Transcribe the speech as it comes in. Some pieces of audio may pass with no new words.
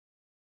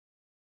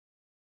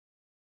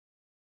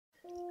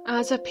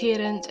As a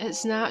parent,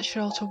 it's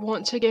natural to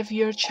want to give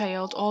your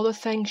child all the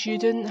things you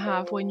didn't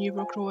have when you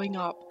were growing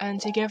up and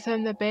to give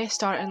them the best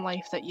start in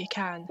life that you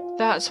can.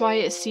 That's why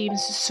it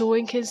seems so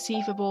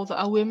inconceivable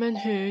that a woman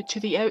who, to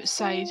the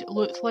outside,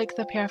 looked like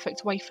the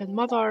perfect wife and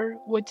mother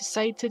would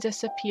decide to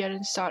disappear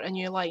and start a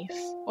new life.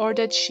 Or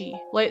did she?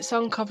 Let's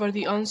uncover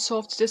the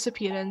unsolved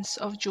disappearance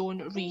of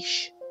Joan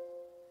Risch.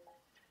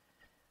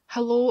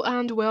 Hello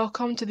and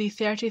welcome to the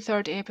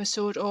 33rd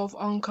episode of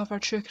Uncover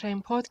True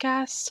Crime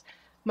Podcast.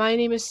 My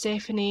name is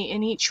Stephanie,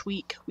 and each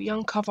week we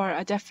uncover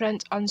a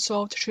different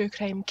unsolved true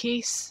crime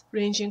case,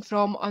 ranging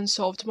from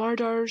unsolved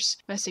murders,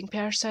 missing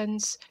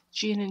persons,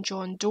 Jane and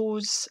John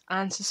Does,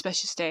 and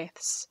suspicious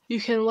deaths.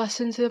 You can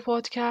listen to the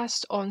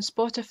podcast on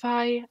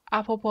Spotify,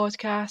 Apple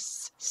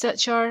Podcasts,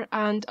 Stitcher,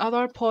 and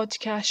other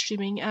podcast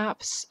streaming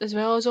apps, as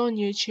well as on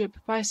YouTube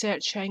by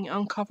searching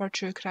Uncover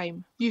True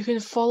Crime. You can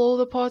follow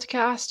the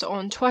podcast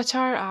on Twitter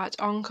at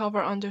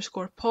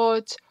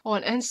uncover_pod,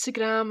 on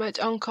Instagram at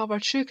Uncover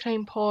True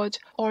Crime Pod,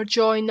 or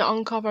join the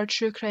Uncover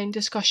True Crime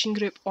discussion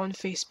group on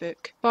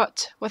Facebook.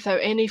 But without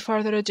any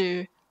further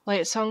ado,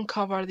 let's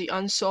uncover the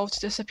unsolved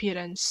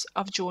disappearance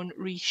of Joan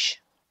Risch.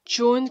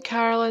 Joan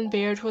Carolyn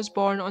Baird was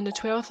born on the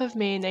 12th of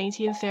May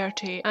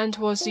 1930 and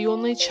was the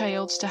only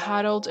child to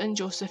Harold and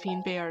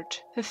Josephine Baird.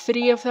 The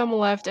three of them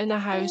lived in a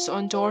house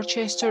on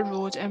Dorchester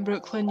Road in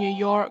Brooklyn, New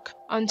York,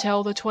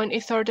 until the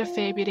 23rd of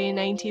February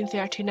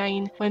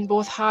 1939, when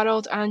both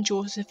Harold and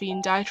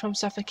Josephine died from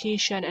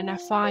suffocation in a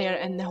fire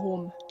in the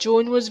home.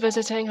 Joan was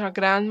visiting her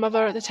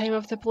grandmother at the time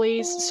of the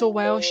blaze, so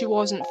while she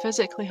wasn't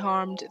physically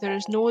harmed, there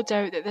is no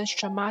doubt that this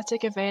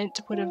traumatic event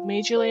would have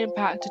majorly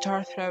impacted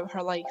her throughout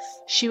her life.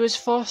 She was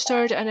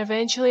fostered and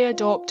eventually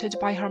adopted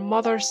by her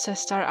mother's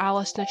sister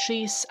Alice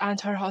Natrice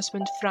and her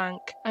husband Frank,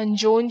 and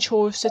Joan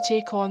chose to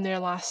take on their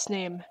last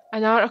name.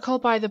 An article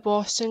by the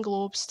Boston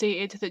Globe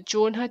stated that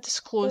Joan had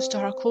disclosed to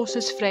her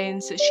closest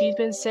friends that she'd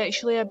been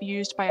sexually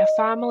abused by a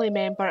family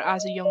member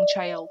as a young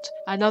child,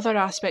 another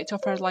aspect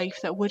of her life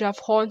that would have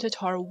haunted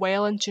her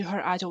well into her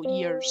adult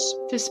years.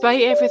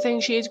 Despite everything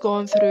she had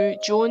gone through,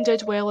 Joan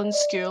did well in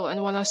school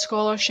and won a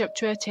scholarship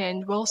to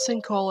attend Wilson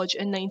College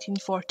in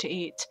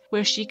 1948,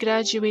 where she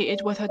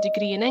graduated with a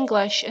degree in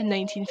English in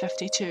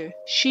 1952.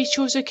 She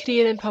chose a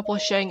career in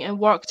publishing and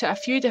worked at a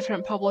few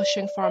different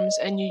publishing firms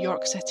in New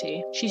York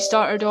City. She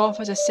started off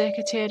as a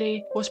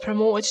secretary, was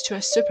promoted to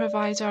a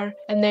supervisor,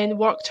 and then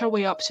worked her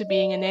way up to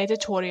being an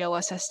editorial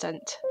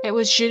assistant. It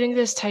was during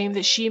this time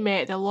that she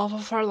met the love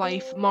of her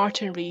life,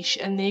 Martin Risch,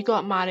 and they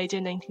got married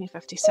in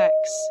 1956.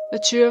 The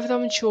two of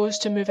them chose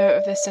to move out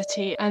of the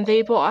city, and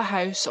they bought a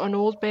house on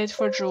Old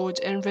Bedford Road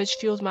in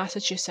Ridgefield,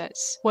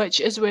 Massachusetts,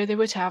 which is where they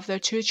would have their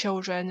two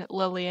children,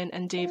 Lillian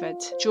and David.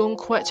 Joan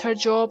quit her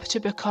job to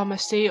become a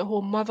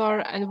stay-at-home mother,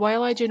 and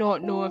while I do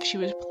not know if she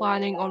was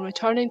planning on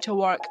returning to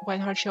work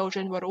when her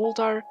children were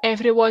older,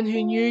 everyone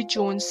who knew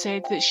Joan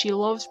said that she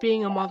loved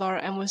being a mother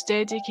and was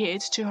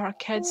dedicated to her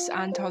kids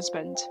and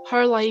husband.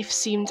 Her life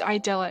seemed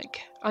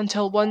idyllic,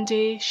 until one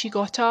day she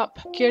got up,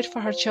 cared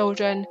for her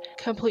children,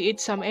 completed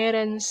some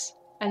errands,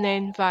 and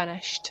then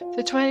vanished.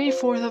 The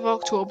 24th of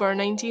October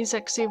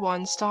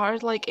 1961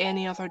 started like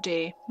any other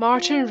day.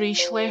 Martin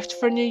Risch left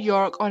for New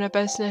York on a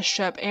business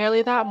trip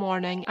early that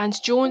morning, and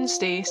Joan's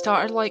day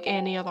started like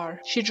any other.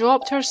 She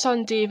dropped her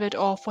son David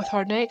off with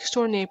her next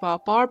door neighbour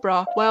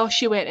Barbara while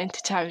she went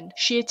into town.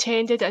 She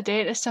attended a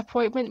dentist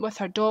appointment with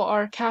her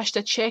daughter, cashed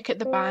a cheque at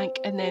the bank,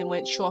 and then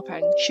went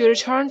shopping. She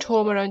returned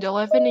home around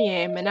 11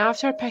 AM, and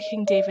after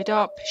picking David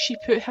up, she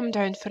put him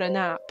down for a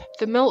nap.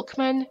 The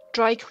milkman,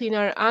 dry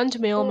cleaner, and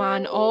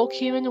mailman all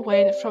came and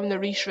went from the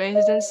Risch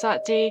residence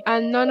that day,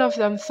 and none of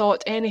them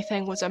thought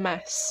anything was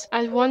amiss.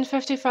 At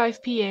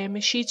 1:55 PM,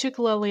 she took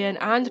Lillian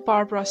and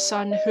Barbara's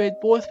son, who had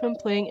both been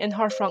playing in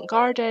her front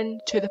garden,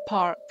 to the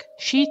park.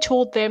 She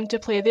told them to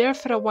play there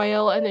for a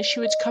while and that she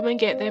would come and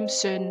get them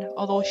soon,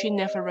 although she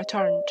never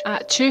returned.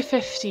 At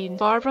 2:15,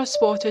 Barbara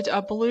spotted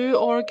a blue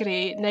or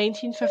grey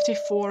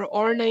 1954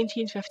 or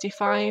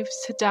 1955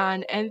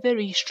 sedan in the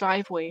Risch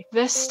driveway.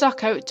 This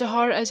stuck out to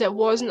her as it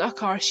wasn't a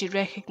car she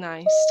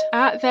recognised.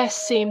 At this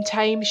same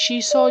time, she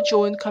saw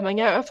Joan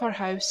coming out of her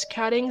house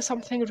carrying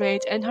something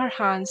red in her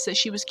hands that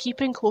she was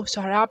keeping close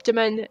to her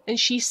abdomen, and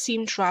she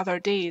seemed rather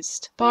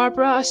dazed.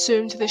 Barbara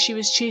assumed that she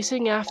was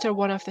chasing after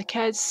one of the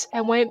kids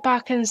and went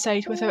back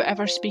inside without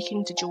ever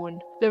speaking to Joan.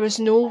 There was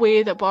no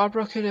way that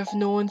Barbara could have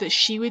known that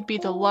she would be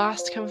the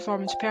last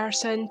confirmed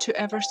person to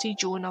ever see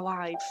Joan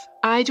alive.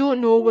 I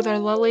don't know whether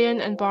Lillian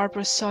and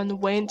Barbara's son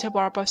went to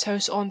Barbara's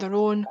house on their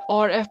own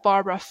or if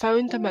Barbara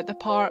found them at the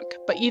park,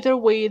 but either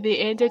way they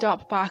ended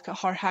up back at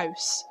her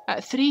house.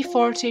 At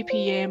 3:40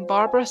 PM,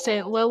 Barbara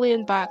sent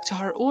Lillian back to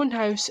her own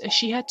house as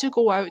she had to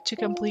go out to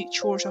complete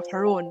chores of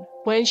her own.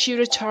 When she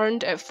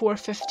returned at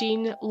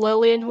 4:15,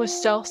 Lillian was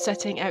still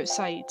sitting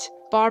outside.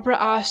 Barbara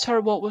asked her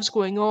what was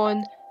going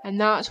on, and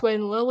that's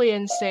when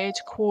Lillian said,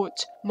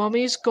 quote,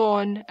 "Mummy's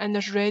gone and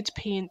there's red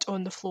paint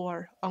on the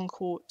floor,"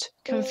 unquote.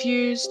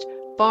 Confused,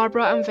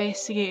 Barbara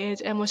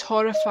investigated and was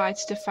horrified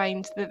to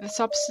find that the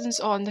substance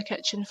on the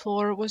kitchen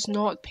floor was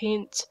not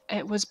paint,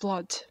 it was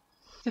blood.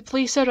 The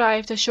police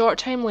arrived a short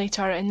time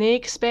later and they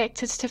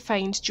expected to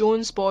find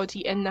Joan's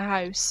body in the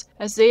house,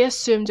 as they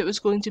assumed it was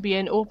going to be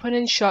an open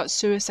and shut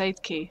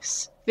suicide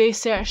case. They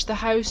searched the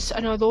house,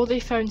 and although they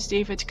found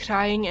David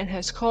crying in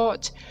his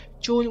cot,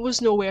 Joan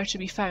was nowhere to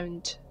be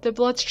found. The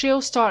blood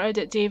trail started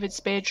at David's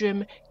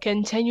bedroom,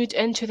 continued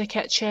into the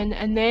kitchen,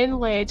 and then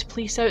led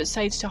police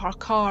outside to her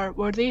car,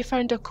 where they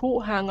found a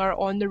coat hanger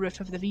on the roof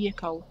of the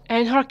vehicle.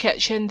 In her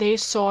kitchen, they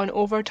saw an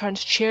overturned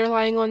chair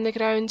lying on the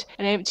ground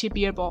and empty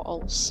beer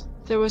bottles.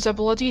 There was a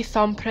bloody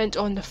thumbprint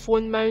on the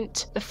phone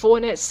mount, the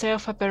phone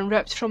itself had been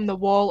ripped from the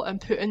wall and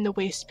put in the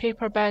waste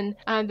paper bin,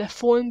 and the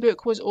phone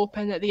book was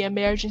open at the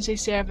emergency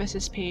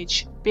services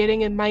page,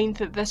 bearing in mind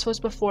that this was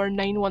before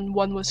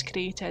 911 was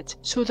created,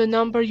 so the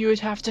number you would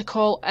have to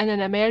call in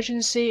an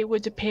emergency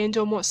would depend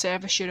on what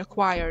service you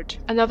required.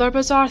 Another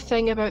bizarre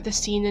thing about the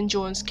scene in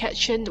Joan's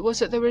kitchen was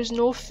that there was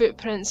no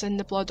footprints in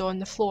the blood on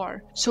the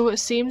floor, so it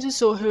seems as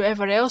though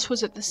whoever else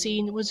was at the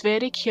scene was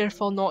very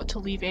careful not to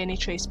leave any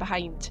trace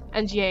behind.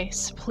 And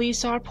yes,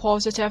 police are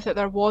positive that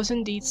there was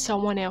indeed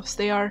someone else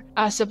there,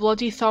 as the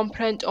bloody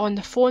thumbprint on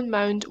the phone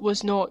mound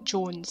was not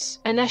Joan's.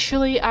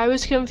 Initially, I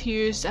was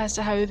confused as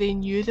to how they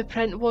knew the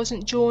print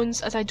wasn't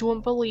Joan's, as I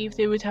don't believe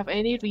they would have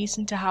any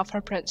reason to have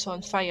her prints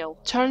on file.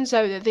 Turns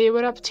out that they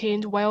were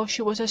obtained while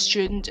she was a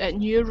student at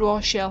New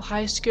Rochelle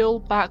High School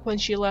back when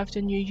she lived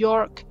in New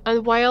York,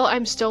 and while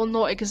I'm still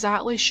not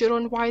exactly sure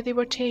on why they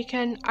were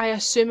taken, I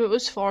assume it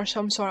was for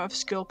some sort of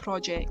school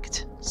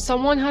project.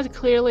 Someone had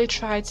clearly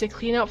tried to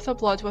clean up the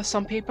blood with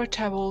some paper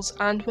towels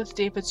and with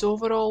David's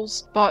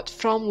overalls, but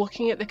from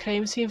looking at the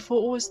crime scene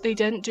photos, they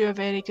didn't do a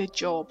very good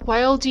job.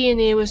 While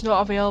DNA was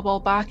not available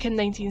back in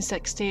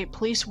 1960,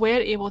 police were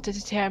able to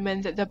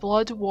determine that the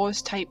blood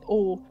was type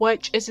O,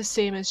 which is the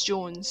same as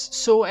Joan's,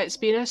 so it's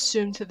been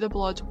assumed that the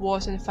blood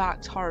was in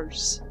fact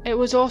hers. It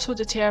was also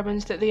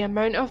determined that the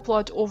amount of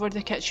blood over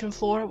the kitchen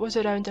floor was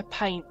around a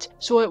pint,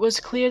 so it was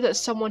clear that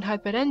someone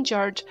had been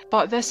injured,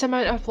 but this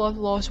amount of blood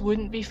loss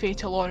wouldn't be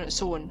fatal on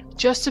its own.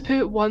 Just to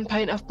put 1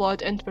 pint of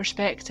blood into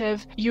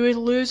perspective, you would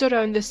lose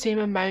around the same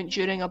amount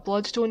during a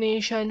blood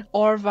donation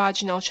or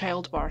vaginal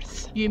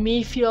childbirth. You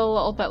may feel a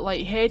little bit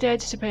lightheaded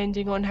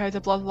depending on how the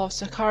blood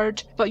loss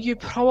occurred, but you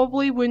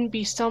probably wouldn't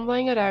be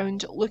stumbling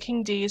around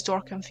looking dazed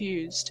or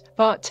confused.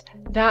 But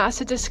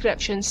that's a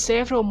description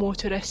several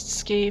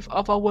motorists gave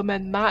of a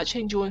woman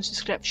matching Joan's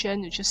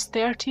description just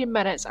 30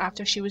 minutes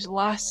after she was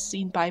last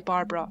seen by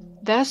Barbara.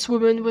 This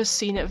woman was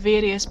seen at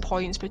various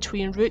points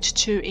between Route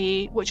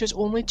 2A, which was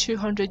only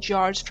 200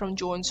 yards from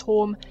Joan's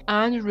home,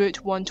 and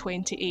Route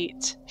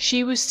 128.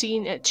 She was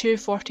seen at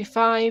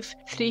 2:45,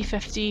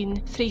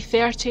 3:15,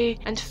 3:30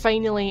 and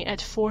finally at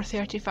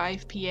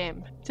 4:35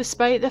 p.m.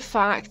 Despite the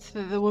fact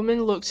that the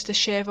woman looked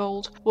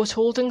dishevelled, was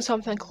holding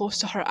something close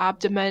to her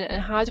abdomen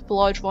and had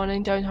blood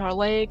running down her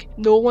leg,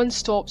 no one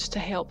stopped to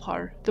help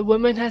her. The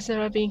woman has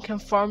never been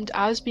confirmed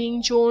as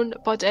being Joan,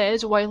 but it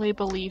is widely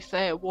believed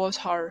that it was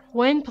her.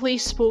 When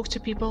police spoke to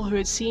people who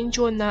had seen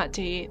Joan that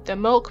day, the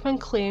milkman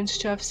claimed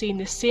to have seen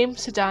the same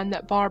sedan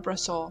that Barbara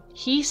saw.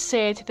 He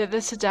said that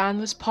the sedan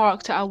was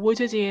parked at a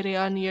wooded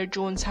area near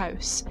Joan's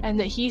house, and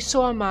that he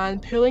saw a man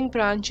pulling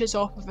branches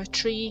off of a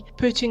tree,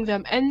 putting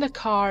them in the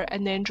car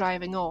and then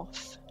driving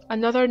off.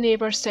 Another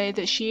neighbour said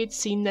that she had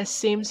seen this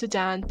same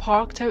sedan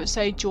parked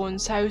outside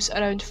Joan's house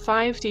around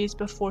 5 days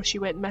before she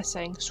went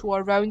missing, so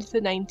around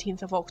the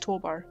 19th of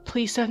October.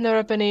 Police have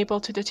never been able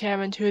to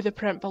determine who the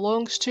print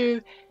belongs to,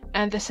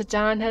 and the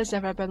sedan has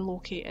never been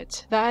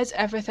located. That is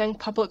everything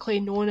publicly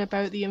known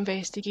about the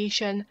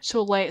investigation,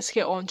 so let's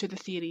get on to the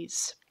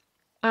theories.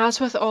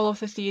 As with all of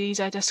the theories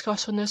I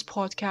discuss on this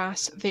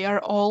podcast, they are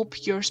all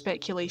pure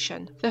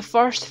speculation. The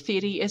first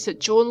theory is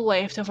that Joan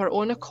left of her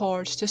own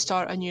accord to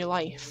start a new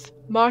life.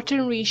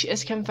 Martin Risch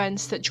is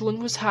convinced that Joan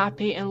was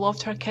happy and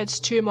loved her kids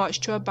too much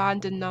to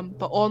abandon them,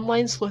 but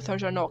online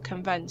sleuthers are not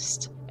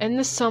convinced. In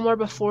the summer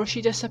before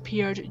she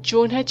disappeared,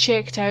 Joan had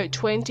checked out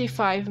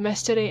 25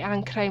 mystery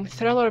and crime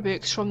thriller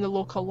books from the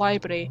local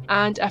library,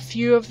 and a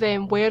few of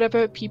them were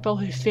about people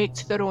who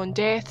faked their own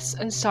deaths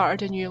and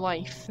started a new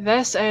life.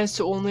 This is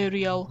the only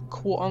real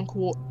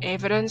quote-unquote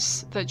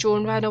evidence that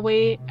Joan ran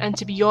away, and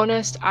to be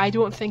honest, I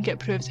don't think it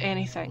proves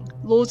anything.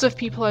 Loads of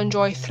people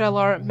enjoy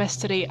thriller,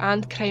 mystery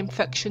and crime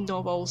fiction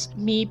novels,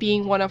 me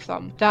being one of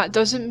them. That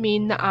doesn't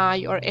mean that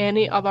I or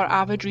any other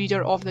avid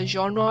reader of the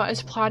genre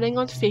is planning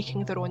on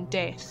faking their own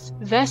death.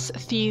 This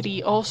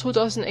theory also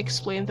doesn't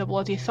explain the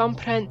bloody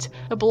thumbprint,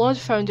 the blood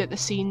found at the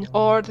scene,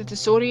 or the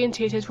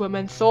disorientated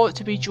woman thought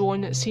to be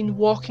Joan seen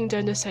walking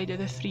down the side of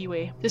the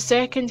freeway. The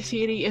second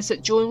theory is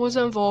that Joan was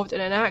involved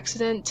in an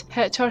accident,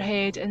 hit her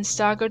head and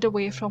staggered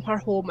away from her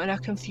home in a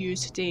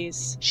confused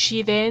daze.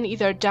 She then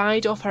either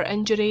died of her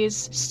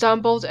injuries,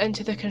 stumbled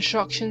into the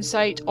construction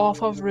site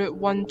off of Route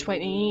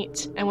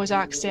 128 and was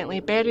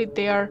accidentally buried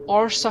there,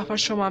 or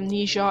suffers from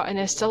amnesia and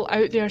is still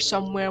out there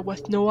somewhere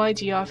with no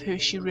idea of who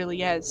she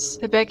really is.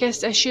 The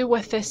biggest issue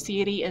with this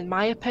theory, in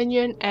my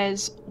opinion,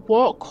 is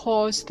what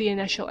caused the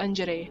initial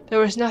injury. There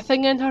was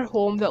nothing in her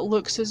home that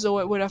looks as though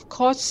it would have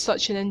caused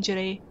such an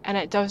injury, and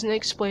it doesn't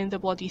explain the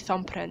bloody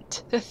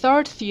thumbprint. The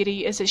third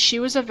theory is that she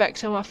was a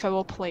victim of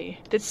foul play.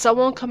 Did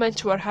someone come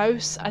into her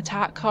house,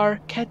 attack her,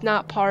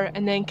 kidnap her,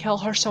 and then kill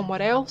her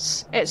somewhere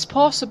else? It's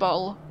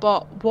possible,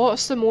 but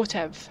what's the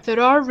motive? There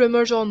are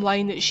rumours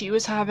online that she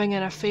was having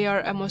an affair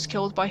and was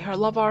killed by her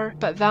lover,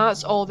 but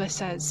that's all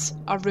this is,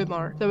 a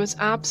rumour. There was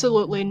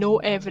absolutely no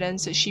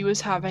evidence that she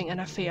was having an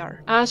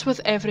affair. As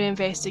with every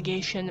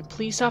investigation,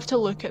 police have to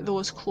look at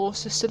those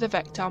closest to the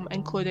victim,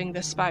 including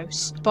the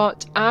spouse.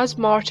 But as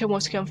Martin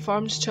was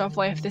confirmed to have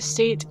left the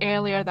state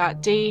earlier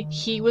that day,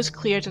 he was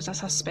cleared as a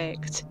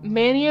suspect.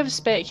 Many have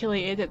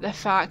speculated that the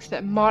fact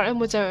that Martin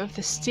was out of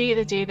the state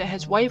the day that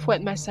his wife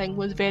went missing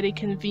was very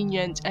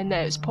convenient, and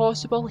that it's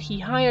possible he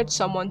hired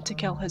someone to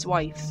kill his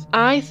wife.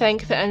 I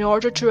think that in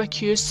order to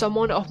accuse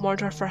someone of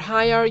murder for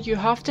hire, you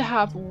have to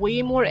have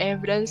way more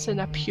evidence than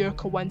a pure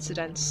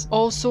coincidence.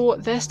 Also,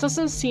 this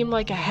doesn't seem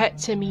like a hit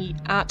to me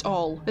at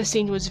all. The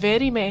scene was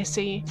very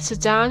messy, the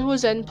sedan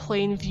was in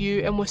plain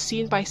view and was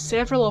seen by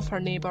several of her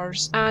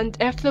neighbours, and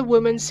if the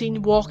woman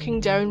seen walking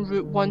down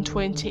Route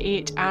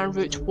 128 and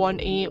Route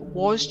 1A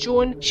was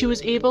Joan, she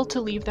was able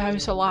to leave the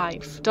house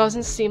alive.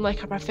 Doesn't seem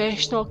like a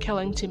professional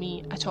killing to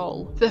me at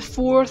all. The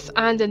fourth,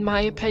 and in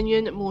my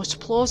opinion most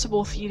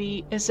plausible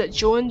theory, is that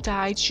Joan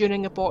died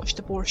during a botched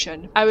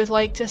abortion. I would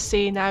like to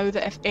say now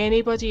that if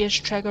anybody is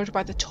triggered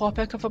by the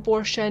topic of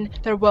abortion,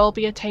 there will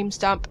be a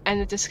timestamp in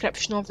the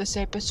description of this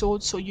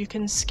episode, so you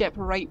can skip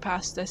right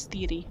past this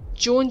theory.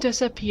 Joan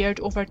disappeared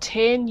over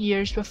 10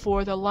 years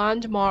before the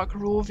landmark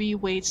Roe v.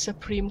 Wade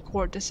Supreme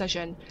Court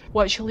decision,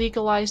 which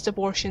legalized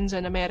abortions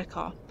in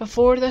America.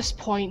 Before this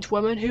point,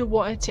 women who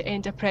wanted to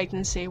end a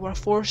pregnancy were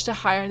forced to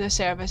hire the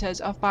services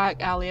of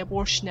back alley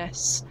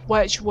abortionists,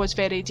 which was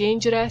very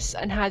dangerous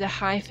and had a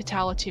high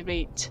fatality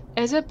rate.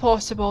 Is it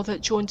possible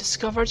that Joan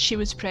discovered she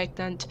was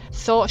pregnant,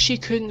 thought she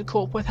couldn't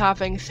cope with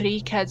having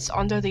 3 kids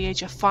under the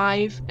age of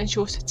 5, and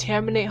chose to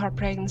terminate her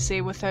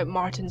pregnancy without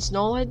Martin's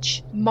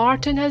knowledge?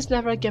 Martin has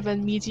never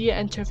given media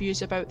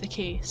interviews about the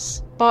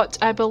case, but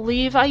I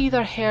believe I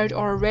either heard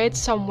or read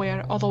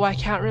somewhere, although I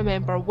can't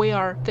remember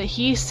where, that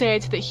he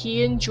said that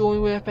he and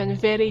Joan would have been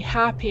very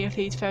happy if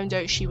they'd found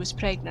out she was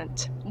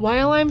pregnant.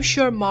 While I'm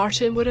sure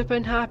Martin would have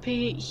been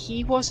happy,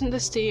 he wasn't the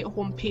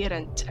stay-at-home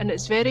parent, and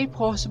it's very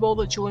possible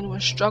that Joan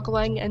was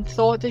struggling and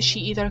thought that she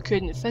either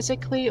couldn't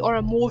physically or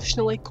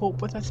emotionally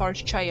cope with a third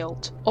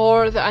child,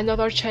 or that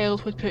another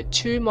child would put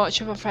too much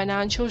of a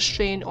financial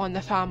strain on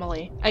the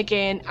family.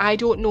 Again, I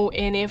don't know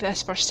any of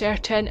this for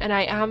certain, and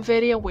I am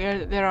very aware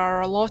that there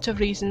are a lot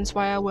of reasons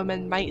why a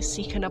woman might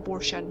seek an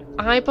abortion.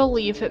 I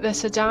believe that the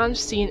sedan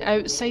seen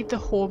outside the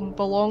home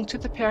belonged to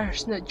the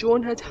person that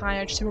Joan had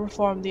hired to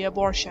perform the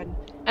abortion,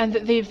 and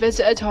that they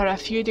visited her a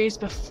few days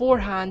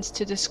beforehand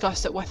to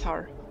discuss it with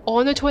her.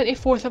 On the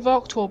 24th of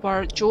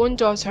October, Joan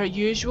does her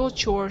usual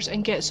chores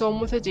and gets on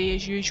with the day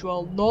as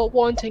usual, not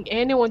wanting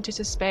anyone to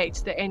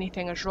suspect that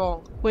anything is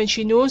wrong. When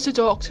she knows the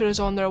doctor is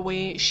on their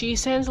way, she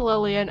sends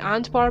Lillian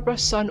and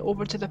Barbara's son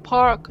over to the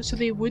park so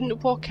they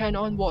wouldn't walk in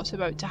on what's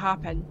about to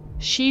happen.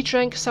 She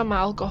drinks some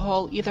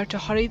alcohol either to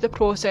hurry the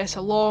process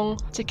along,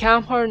 to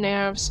calm her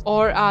nerves,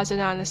 or as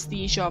an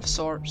anaesthesia of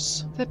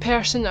sorts. The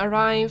person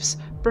arrives,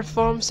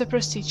 performs the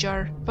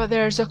procedure, but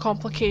there's a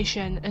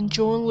complication and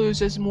Joan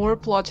loses more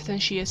blood than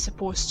she is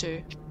supposed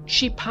to.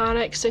 She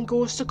panics and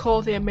goes to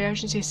call the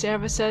emergency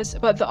services,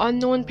 but the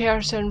unknown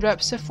person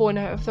rips the phone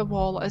out of the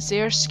wall as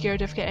they're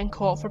scared of getting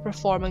caught for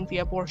performing the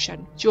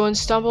abortion. Joan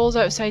stumbles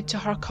outside to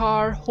her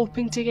car,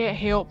 hoping to get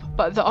help,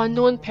 but the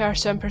unknown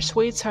person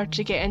persuades her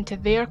to get into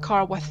their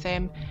car with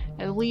them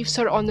and leaves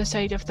her on the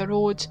side of the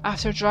road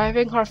after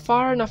driving her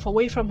far enough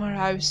away from her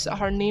house that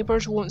her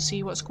neighbours won't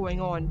see what's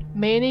going on.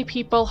 Many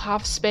people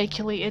have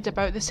speculated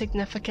about the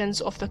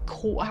significance of the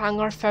coat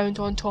hanger found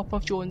on top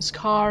of Joan's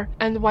car,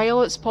 and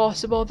while it's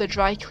possible the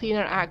dry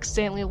cleaner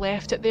accidentally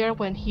left it there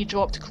when he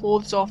dropped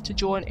clothes off to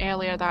Joan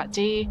earlier that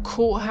day,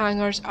 coat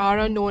hangers are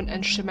a known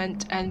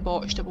instrument in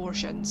botched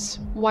abortions.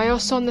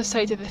 Whilst on the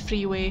side of the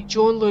freeway,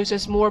 Joan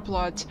loses more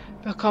blood,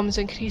 becomes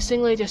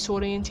increasingly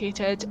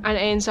disorientated, and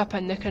ends up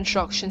in the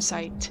construction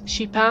site.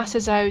 She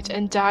passes out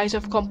and dies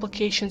of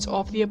complications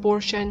of the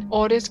abortion,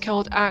 or is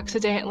killed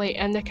accidentally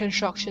in the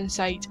construction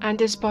site and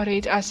is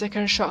buried as the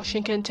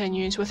construction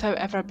continues without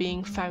ever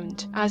being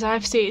found. As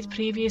I've stated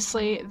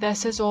previously,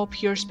 this is all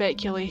pure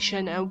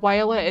speculation, and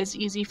while it is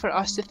easy for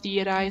us to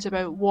theorise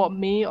about what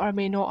may or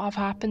may not have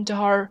happened to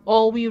her,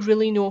 all we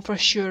really know for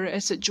sure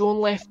is that Joan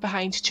left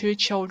behind 2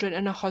 children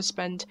and a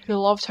husband who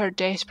loved her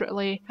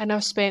desperately and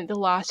have spent the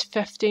last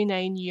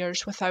 59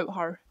 years without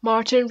her.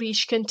 Martin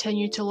Risch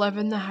continued to live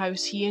in the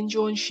house he and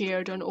Joan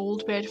shared on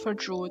Old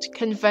Bedford Road,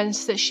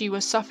 convinced that she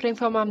was suffering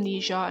from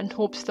amnesia and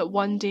hoped that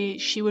one day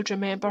she would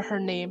remember her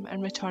name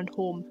and return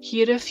home.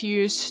 He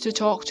refused to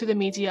talk to the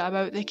media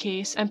about the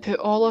case and put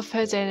all of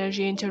his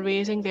energy into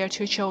raising their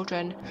two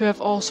children, who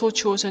have also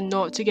chosen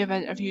not to give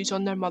interviews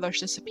on their mother's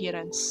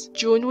disappearance.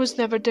 Joan was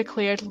never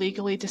declared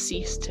legally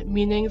deceased,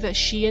 meaning that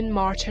she and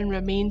Martin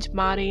remained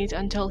married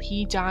until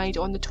he died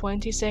on the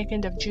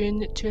 22nd of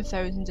June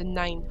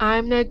 2009.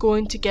 I'm now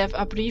going to give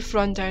a brief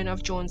rundown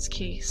of Joan's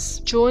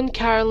case. Joan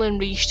Carolyn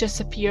Risch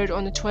disappeared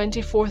on the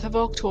 24th of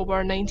October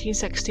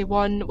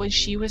 1961 when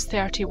she was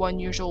 31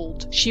 years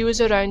old. She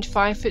was around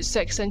 5 foot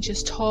 6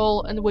 inches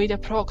tall and weighed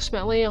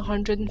approximately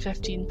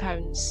 115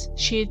 pounds.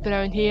 She had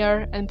brown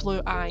hair and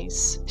blue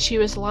eyes. She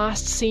was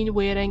last seen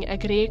wearing a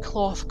grey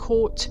cloth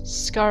coat,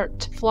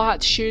 skirt,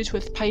 flat shoes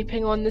with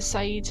piping on the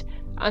side,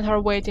 and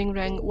her wedding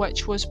ring,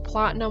 which was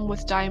platinum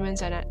with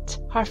diamonds in it.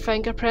 Her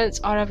fingerprints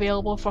are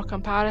available for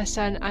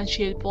comparison and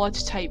she had blood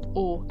type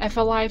O. If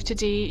alive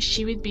today,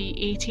 she would be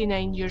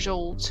 89 years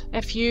old.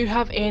 If you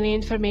have any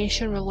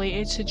information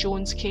related to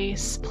Joan's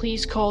case,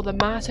 please call the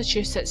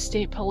Massachusetts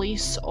State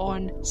Police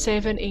on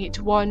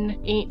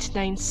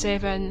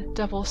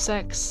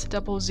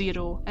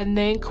 781-897-6600 and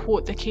then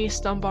quote the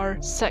case number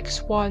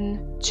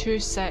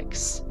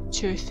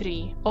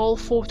 612623. All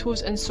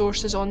photos and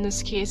sources on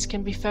this case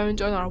can be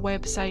found on our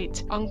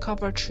website,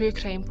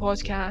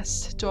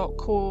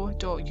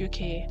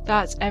 uncovertruecrimepodcast.co.uk.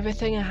 That's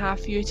everything I have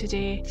for you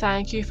today.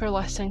 Thank you for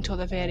listening till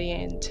the very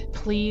end.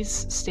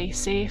 Please stay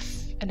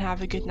safe and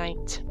have a good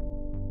night.